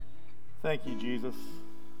Thank you, Jesus,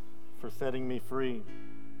 for setting me free,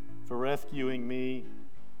 for rescuing me,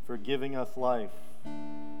 for giving us life,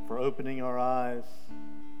 for opening our eyes,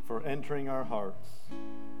 for entering our hearts,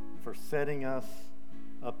 for setting us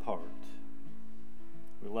apart.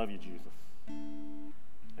 We love you, Jesus.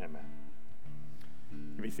 Amen.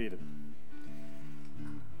 You be seated.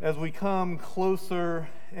 As we come closer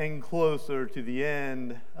and closer to the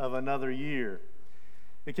end of another year,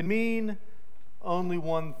 it can mean only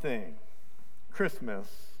one thing. Christmas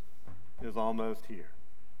is almost here.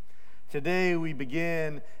 Today we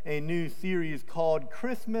begin a new series called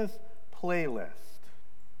Christmas Playlist.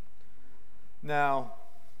 Now,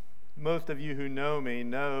 most of you who know me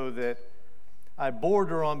know that I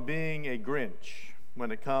border on being a Grinch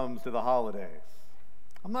when it comes to the holidays.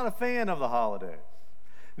 I'm not a fan of the holidays.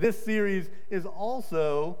 This series is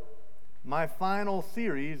also my final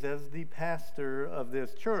series as the pastor of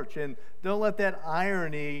this church. And don't let that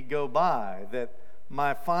irony go by, that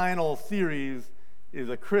my final series is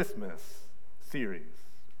a Christmas series.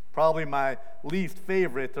 Probably my least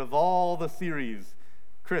favorite of all the series,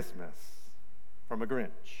 Christmas from a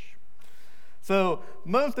Grinch. So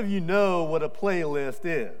most of you know what a playlist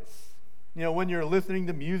is. You know, when you're listening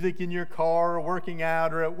to music in your car or working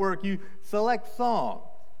out or at work, you select songs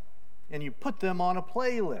and you put them on a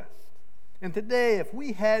playlist. And today, if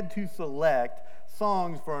we had to select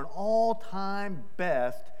songs for an all-time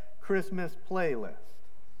best Christmas playlist,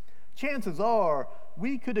 chances are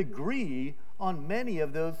we could agree on many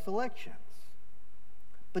of those selections.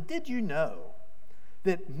 But did you know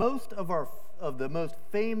that most of our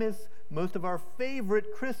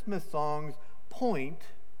favorite Christmas songs point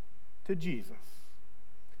to Jesus?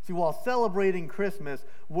 See, while celebrating Christmas,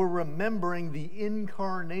 we're remembering the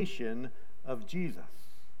incarnation of Jesus.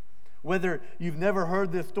 Whether you've never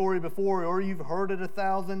heard this story before or you've heard it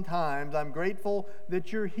 1,000 times, I'm grateful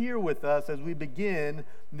that you're here with us as we begin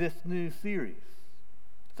this new series.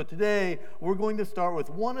 So today, we're going to start with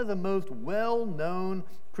one of the most well-known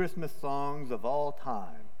Christmas songs of all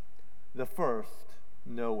time, the first,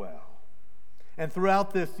 Noel. And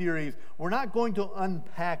throughout this series, we're not going to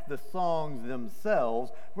unpack the songs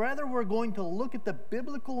themselves. Rather, we're going to look at the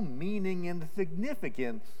biblical meaning and the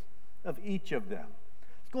significance of each of them.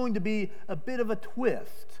 Going to be a bit of a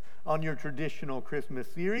twist on your traditional Christmas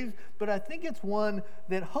series, but I think it's one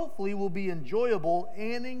that hopefully will be enjoyable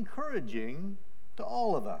and encouraging to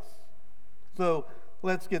all of us. So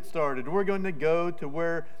let's get started. We're going to go to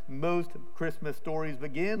where most Christmas stories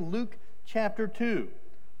begin, Luke chapter 2.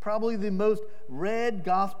 Probably the most read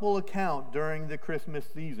gospel account during the Christmas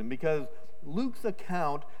season, because Luke's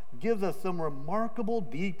account gives us some remarkable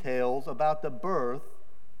details about the birth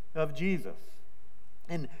of Jesus.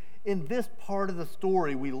 And in this part of the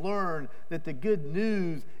story, we learn that the good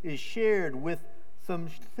news is shared with some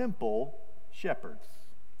simple shepherds.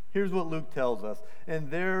 Here's what Luke tells us.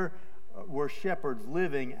 And there were shepherds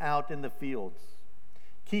living out in the fields,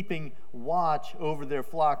 keeping watch over their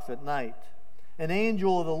flocks at night. An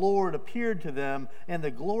angel of the Lord appeared to them, and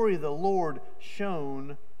the glory of the Lord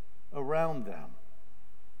shone around them.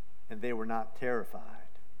 And they were not terrified.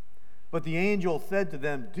 But the angel said to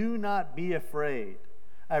them, "Do not be afraid.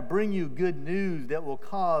 I bring you good news that will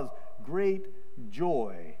cause great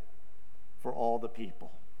joy for all the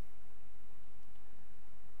people.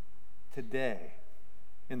 Today,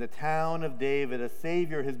 in the town of David, a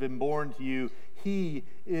Savior has been born to you. He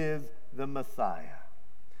is the Messiah.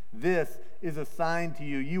 This is a sign to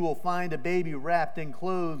you. You will find a baby wrapped in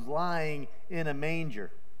clothes lying in a manger."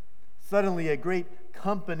 Suddenly, a great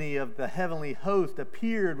company of the heavenly host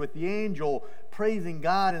appeared with the angel, praising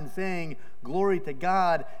God and saying, "Glory to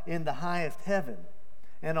God in the highest heaven,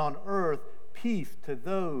 and on earth peace to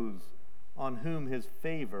those on whom his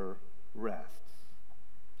favor rests."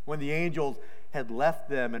 When the angels had left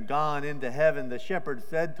them and gone into heaven, the shepherds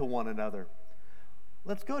said to one another,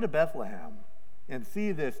 "Let's go to Bethlehem and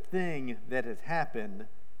see this thing that has happened,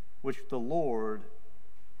 which the Lord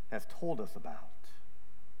has told us about."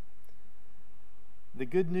 The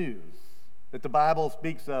good news that the Bible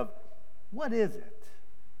speaks of, what is it?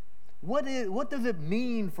 What does it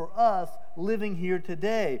mean for us living here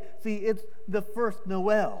today? See, it's the first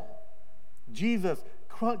Noel. Jesus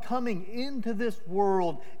coming into this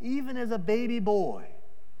world, even as a baby boy,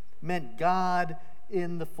 meant God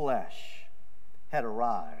in the flesh had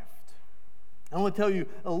arrived. I want to tell you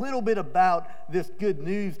a little bit about this good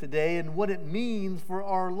news today and what it means for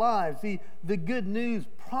our lives. See, the good news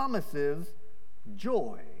promises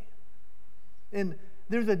joy. And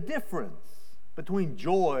there's a difference between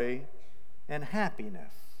joy and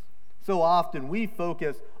happiness. So often we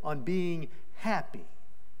focus on being happy.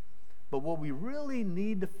 But what we really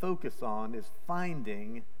need to focus on is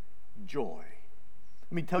finding joy.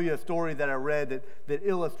 Let me tell you a story that I read that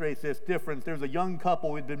illustrates this difference. There's a young couple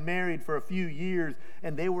who had been married for a few years,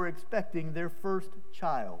 and they were expecting their first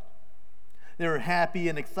child. They were happy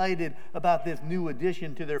and excited about this new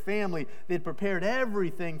addition to their family. They'd prepared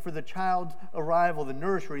everything for the child's arrival, the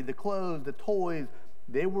nursery, the clothes, the toys.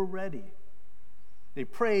 They were ready. They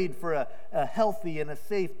prayed for a healthy and a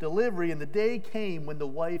safe delivery, and the day came when the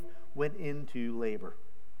wife went into labor.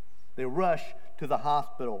 They rushed to the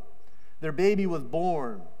hospital. Their baby was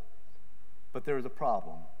born, but there was a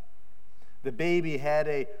problem. The baby had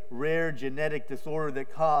a rare genetic disorder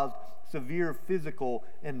that caused severe physical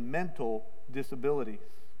and mental disabilities.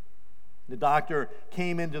 The doctor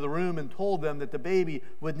came into the room and told them that the baby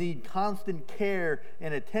would need constant care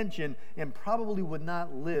and attention and probably would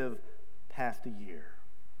not live past a year.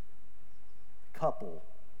 The couple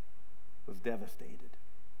was devastated.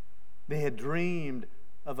 They had dreamed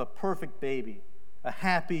of a perfect baby, a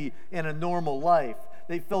happy and a normal life.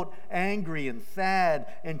 They felt angry and sad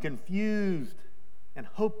and confused and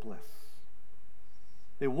hopeless.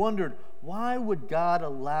 They wondered, why would God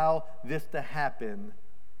allow this to happen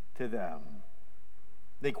to them?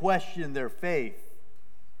 They questioned their faith,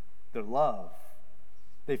 their love.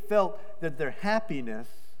 They felt that their happiness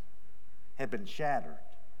had been shattered.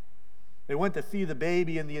 They went to see the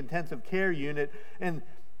baby in the intensive care unit, and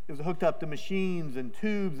it was hooked up to machines and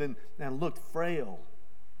tubes and looked frail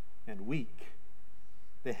and weak.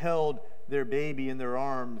 They held their baby in their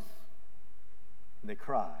arms and they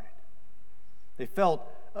cried. They felt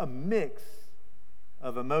a mix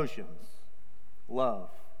of emotions: love,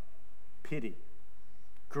 pity,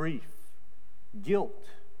 grief, guilt,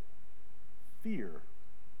 fear.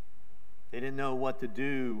 They didn't know what to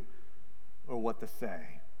do or what to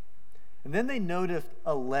say. And then they noticed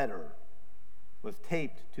a letter was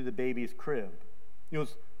taped to the baby's crib. It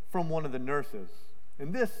was from one of the nurses.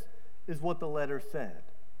 And this is what the letter said.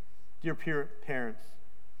 Dear parents,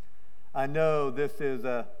 I know this is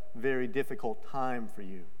a very difficult time for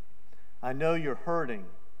you. I know you're hurting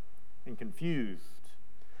and confused.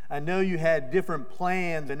 I know you had different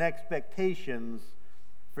plans and expectations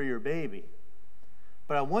for your baby.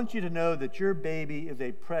 But I want you to know that your baby is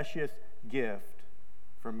a precious gift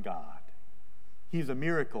from God. He's a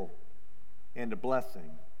miracle and a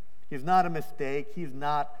blessing. He's not a mistake. He's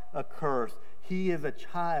not a curse. He is a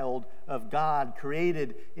child of God,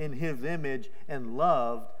 created in His image and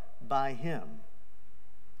loved by Him.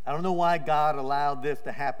 I don't know why God allowed this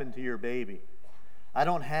to happen to your baby. I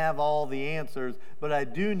don't have all the answers, but I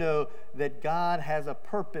do know that God has a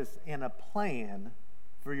purpose and a plan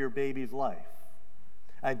for your baby's life.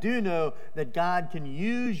 I do know that God can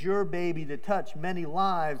use your baby to touch many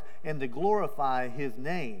lives and to glorify His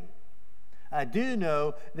name. I do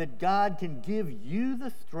know that God can give you the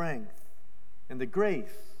strength and the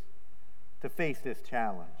grace to face this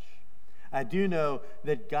challenge. I do know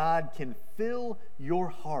that God can fill your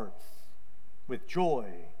hearts with joy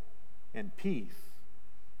and peace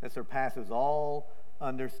that surpasses all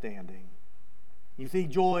understanding. You see,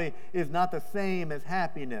 joy is not the same as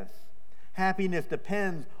happiness. Happiness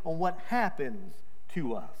depends on what happens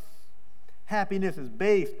to us. Happiness is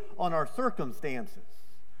based on our circumstances,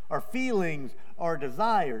 our feelings, our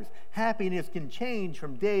desires. Happiness can change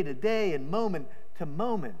from day to day and moment to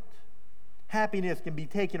moment. Happiness can be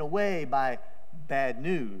taken away by bad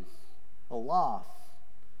news, a loss,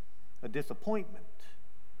 a disappointment.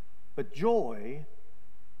 But joy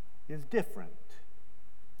is different.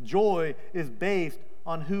 Joy is based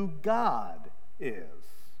on who God is.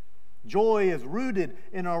 Joy is rooted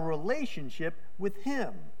in our relationship with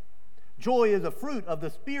Him. Joy is a fruit of the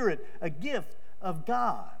Spirit, a gift of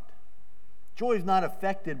God. Joy is not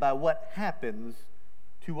affected by what happens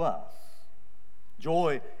to us.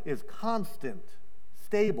 Joy is constant,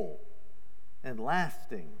 stable, and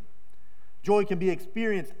lasting. Joy can be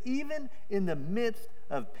experienced even in the midst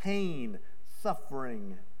of pain,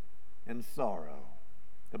 suffering, and sorrow.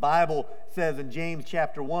 The Bible says in James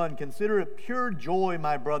chapter 1, "Consider it pure joy,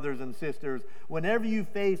 my brothers and sisters, whenever you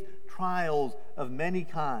face trials of many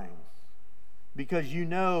kinds, because you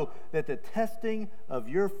know that the testing of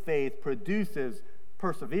your faith produces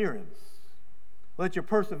perseverance. Let your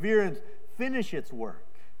perseverance finish its work,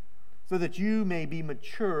 so that you may be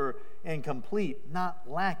mature and complete, not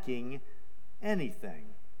lacking anything."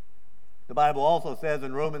 The Bible also says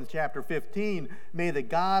in Romans chapter 15, "May the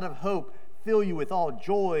God of hope fill you with all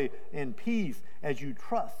joy and peace as you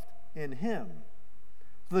trust in Him,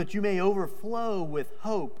 so that you may overflow with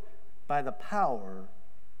hope by the power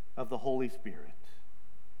of the Holy Spirit."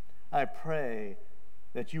 I pray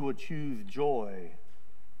that you will choose joy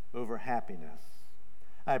over happiness.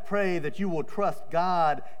 I pray that you will trust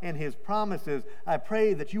God and His promises. I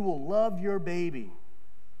pray that you will love your baby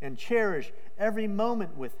and cherish every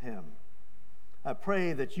moment with him. I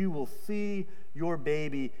pray that you will see your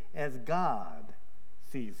baby as God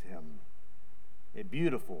sees him, a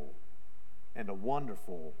beautiful and a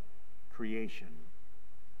wonderful creation.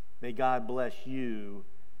 May God bless you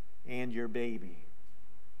and your baby.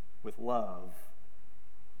 With love,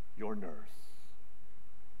 your nurse.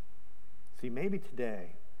 See, maybe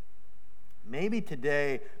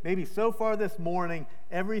so far this morning,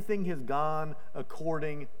 everything has gone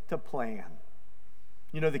according to plan.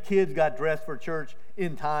 You know, the kids got dressed for church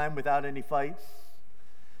in time without any fights.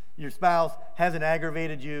 Your spouse hasn't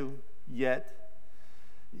aggravated you yet.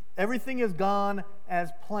 Everything has gone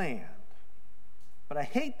as planned. But I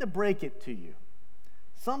hate to break it to you.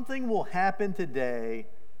 Something will happen today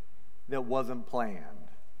that wasn't planned.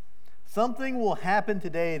 Something will happen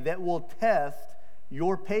today that will test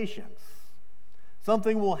your patience.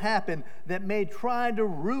 Something will happen that may try to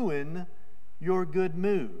ruin your good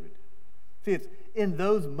mood. See, it's in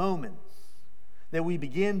those moments that we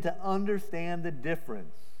begin to understand the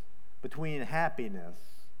difference between happiness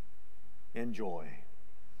and joy.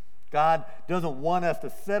 God doesn't want us to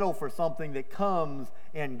settle for something that comes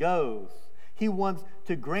and goes. He wants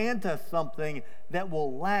to grant us something that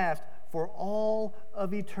will last for all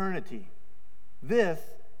of eternity. This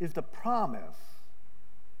is the promise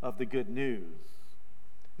of the good news.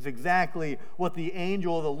 It's exactly what the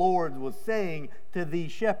angel of the Lord was saying to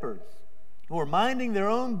these shepherds who are minding their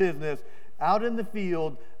own business out in the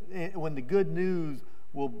field when the good news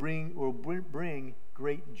will bring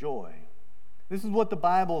great joy. This is what the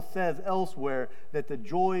Bible says elsewhere, that the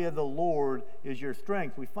joy of the Lord is your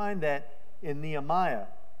strength. We find that in Nehemiah,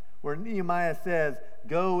 where Nehemiah says,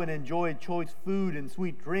 "Go and enjoy choice food and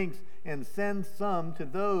sweet drinks, and send some to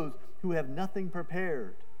those who have nothing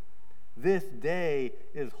prepared. This day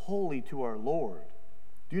is holy to our Lord.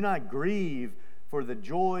 Do not grieve, for the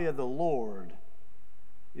joy of the Lord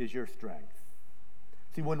is your strength."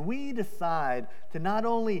 See, when we decide to not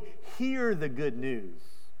only hear the good news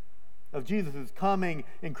of Jesus' coming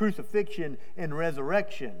and crucifixion and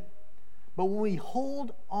resurrection, but when we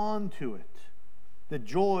hold on to it, the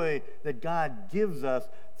joy that God gives us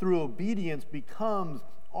through obedience becomes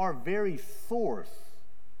our very source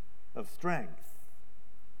of strength.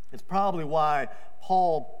 It's probably why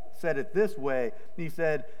Paul said it this way. He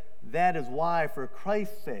said, "That is why, for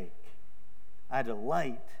Christ's sake, I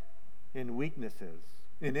delight in weaknesses,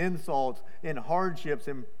 in insults, in hardships,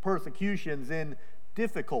 in persecutions, in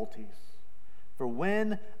difficulties. For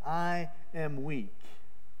when I am weak,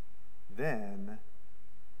 then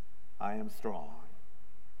I am strong."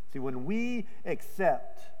 See, when we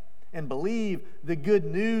accept and believe the good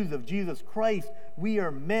news of Jesus Christ, we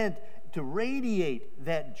are meant to radiate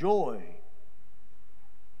that joy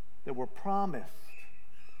that we're promised,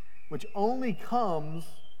 which only comes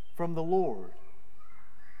from the Lord.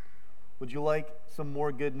 Would you like some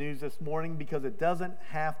more good news this morning? Because it doesn't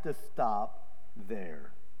have to stop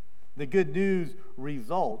there. The good news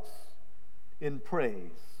results in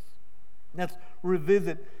praise. Let's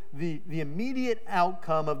revisit the immediate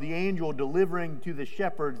outcome of the angel delivering to the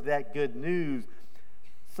shepherds that good news.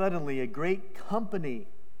 Suddenly, a great company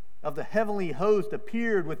of the heavenly host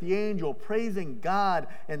appeared with the angel, praising God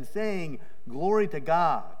and saying, "Glory to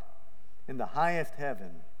God in the highest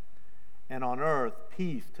heaven, and on earth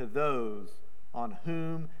peace to those on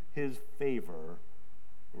whom his favor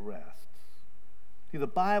rests." See, the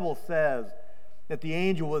Bible says that the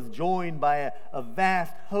angel was joined by a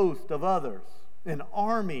vast host of others, an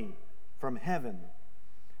army from heaven.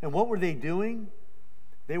 And what were they doing?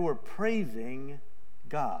 They were praising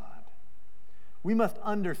God. We must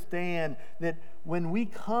understand that when we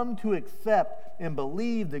come to accept and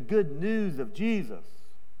believe the good news of Jesus,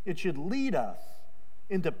 it should lead us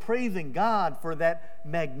into praising God for that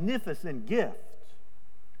magnificent gift.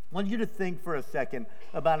 I want you to think for a second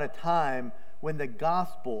about a time when the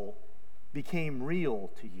gospel became real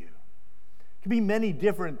to you. It could be many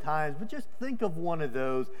different times, but just think of one of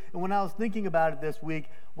those. And when I was thinking about it this week,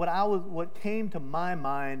 what came to my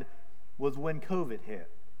mind was when COVID hit.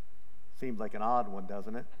 Seems like an odd one,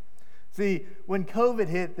 doesn't it? See, when COVID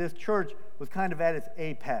hit, this church was kind of at its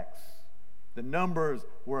apex. The numbers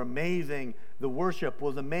were amazing. The worship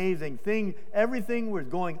was amazing. Everything was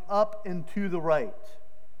going up and to the right.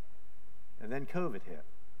 And then COVID hit.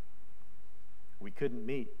 We couldn't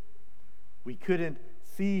meet. We couldn't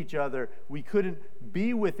see each other. We couldn't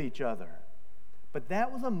be with each other. But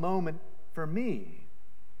that was a moment for me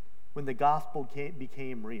when the gospel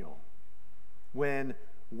became real. When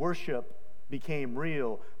worship became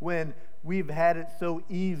real, when we've had it so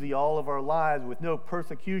easy all of our lives with no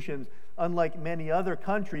persecutions, unlike many other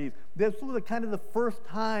countries, this was kind of the first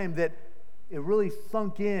time that it really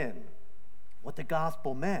sunk in what the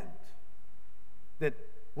gospel meant. That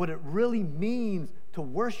what it really means to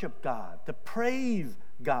worship God, to praise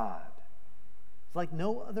God. It's like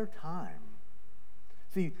no other time.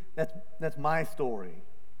 See, that's my story.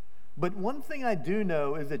 But one thing I do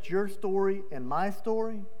know is that your story and my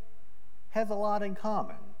story has a lot in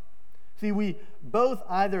common. See, we both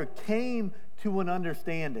either came to an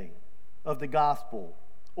understanding of the gospel,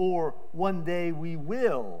 or one day we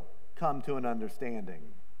will come to an understanding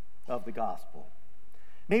of the gospel.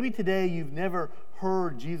 Maybe today you've never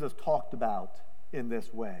heard Jesus talked about in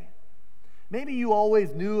this way. Maybe you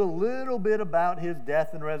always knew a little bit about his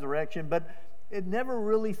death and resurrection, but it never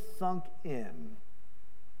really sunk in.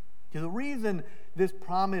 The reason this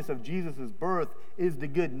promise of Jesus' birth is the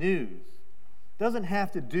good news doesn't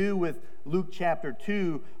have to do with Luke chapter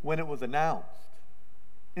 2 when it was announced.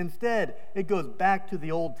 Instead, it goes back to the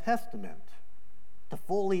Old Testament to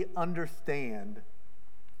fully understand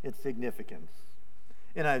its significance.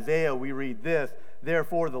 In Isaiah, we read this,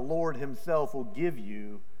 "Therefore the Lord himself will give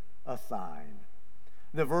you a sign.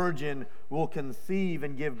 The virgin will conceive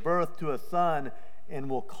and give birth to a son and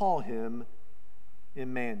will call him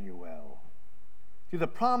Emmanuel." See, the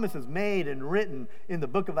promise is made and written in the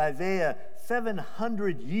book of Isaiah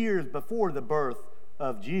 700 years before the birth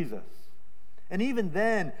of Jesus. And even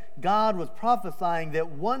then, God was prophesying that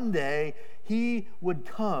one day he would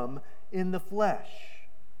come in the flesh.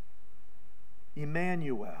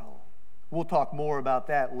 Emmanuel. We'll talk more about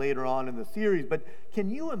that later on in the series, but can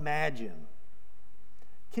you imagine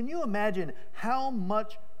how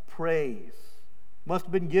much praise must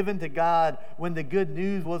have been given to God when the good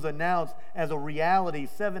news was announced as a reality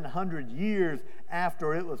 700 years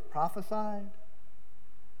after it was prophesied?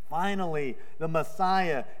 Finally, the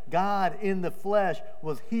Messiah, God in the flesh,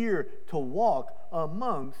 was here to walk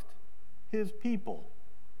amongst his people.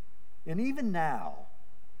 And even now,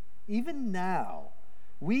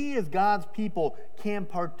 we as God's people can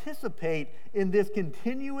participate in this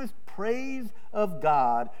continuous praise of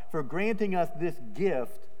God for granting us this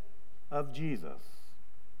gift of Jesus.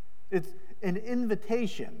 It's an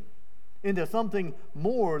invitation into something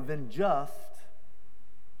more than just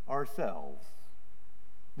ourselves.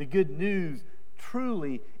 The good news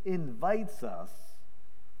truly invites us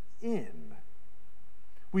in.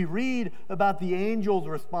 We read about the angel's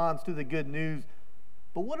response to the good news,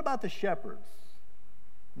 but what about the shepherds?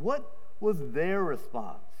 What was their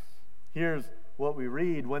response? Here's what we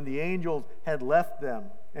read. "When the angels had left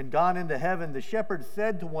them and gone into heaven, the shepherds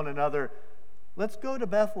said to one another, 'Let's go to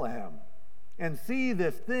Bethlehem and see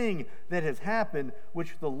this thing that has happened,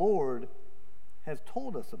 which the Lord has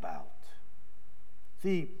told us about.'"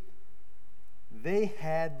 See, they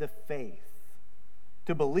had the faith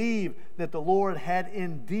to believe that the Lord had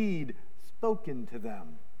indeed spoken to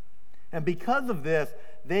them. And because of this,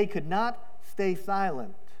 they could not stay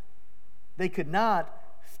silent. They could not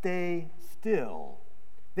stay still.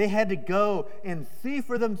 They had to go and see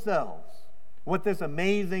for themselves what this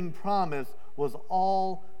amazing promise was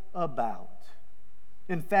all about.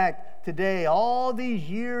 In fact, today, all these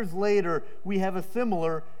years later, we have a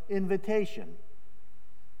similar invitation.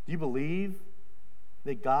 Do you believe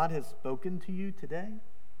that God has spoken to you today?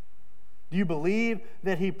 Do you believe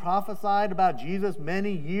that he prophesied about Jesus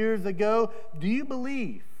many years ago? Do you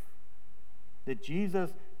believe that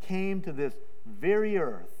Jesus came to this very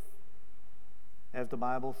earth, as the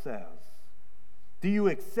Bible says? Do you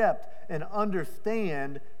accept and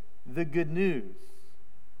understand the good news?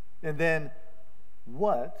 And then,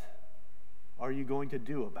 what are you going to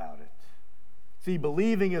do about it? See,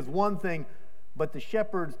 believing is one thing, but the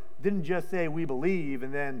shepherds didn't just say, "We believe,"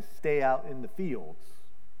 and then stay out in the fields.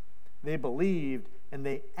 They believed and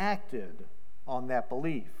they acted on that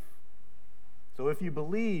belief. So if you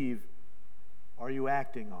believe, are you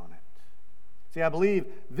acting on it? See, I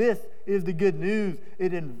believe this is the good news.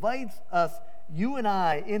 It invites us, you and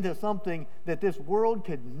I, into something that this world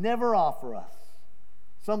could never offer us.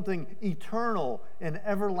 Something eternal and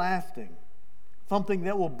everlasting. Something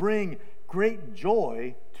that will bring great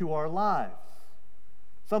joy to our lives.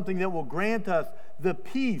 Something that will grant us the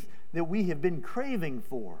peace that we have been craving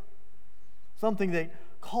for. Something that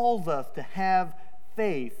calls us to have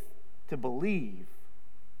faith to believe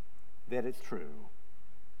that it's true.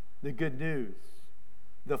 The good news,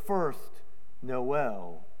 the first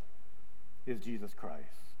Noel, is Jesus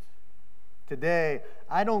Christ. Today,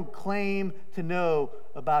 I don't claim to know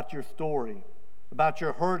about your story, about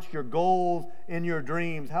your hurts, your goals, and your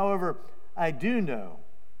dreams. However, I do know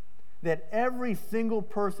that every single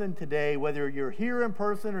person today, whether you're here in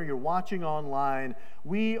person or you're watching online,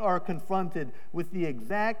 we are confronted with the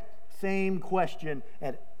exact same question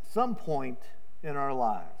at some point in our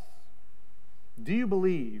lives. Do you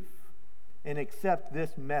believe and accept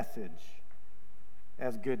this message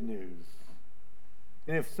as good news?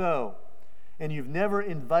 And if so, and you've never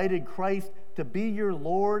invited Christ to be your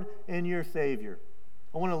Lord and your Savior,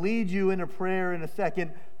 I want to lead you in a prayer in a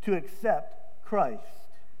second to accept Christ.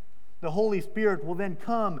 The Holy Spirit will then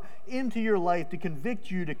come into your life to convict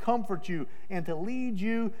you, to comfort you, and to lead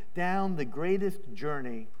you down the greatest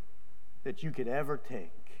journey that you could ever take.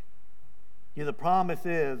 Yeah, the promise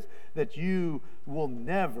is that you will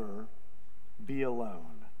never be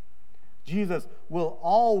alone. Jesus will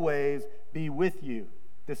always be with you.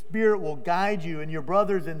 The Spirit will guide you, and your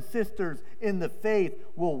brothers and sisters in the faith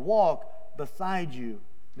will walk beside you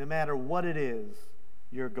no matter what it is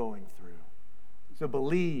you're going through. So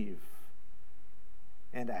believe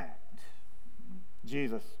and act.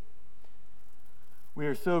 Jesus, we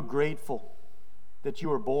are so grateful that you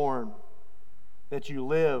were born, that you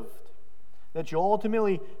lived, that you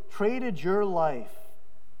ultimately traded your life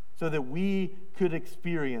so that we could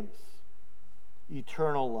experience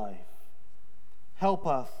eternal life. Help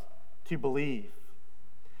us to believe.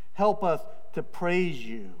 Help us to praise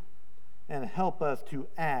you, and help us to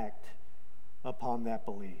act upon that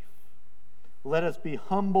belief. Let us be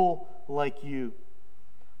humble like you.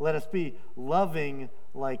 Let us be loving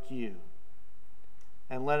like you.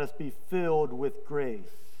 And let us be filled with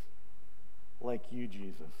grace like you,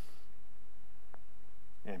 Jesus.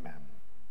 Amen.